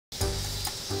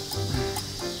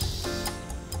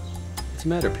What's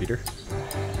the matter, Peter?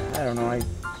 I don't know,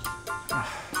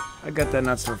 I got that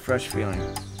not so fresh feeling.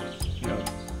 You know,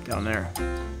 down there.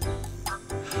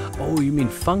 Oh, you mean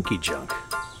funky junk.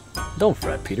 Don't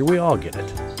fret, Peter, we all get it.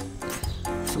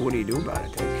 So what do you do about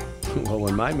it, Dick? Well,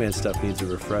 when my man stuff needs a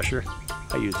refresher,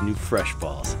 I use new fresh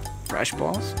balls. Fresh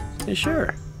balls? Yeah,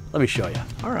 sure. Let me show you.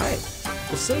 All right.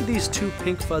 Well, say these 2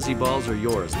 pink fuzzy balls are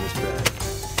yours in this bag.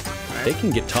 Right. They can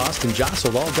get tossed and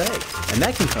jostled all day, and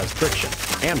that can cause friction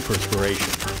and perspiration.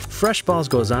 Fresh balls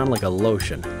goes on like a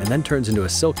lotion and then turns into a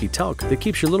silky talc that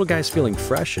keeps your little guys feeling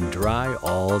fresh and dry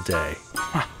all day.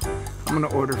 I'm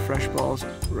gonna order fresh balls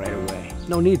right away.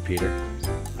 No need, Peter.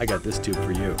 I got this tube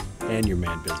for you and your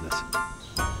man business.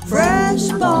 Fresh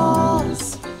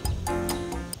balls.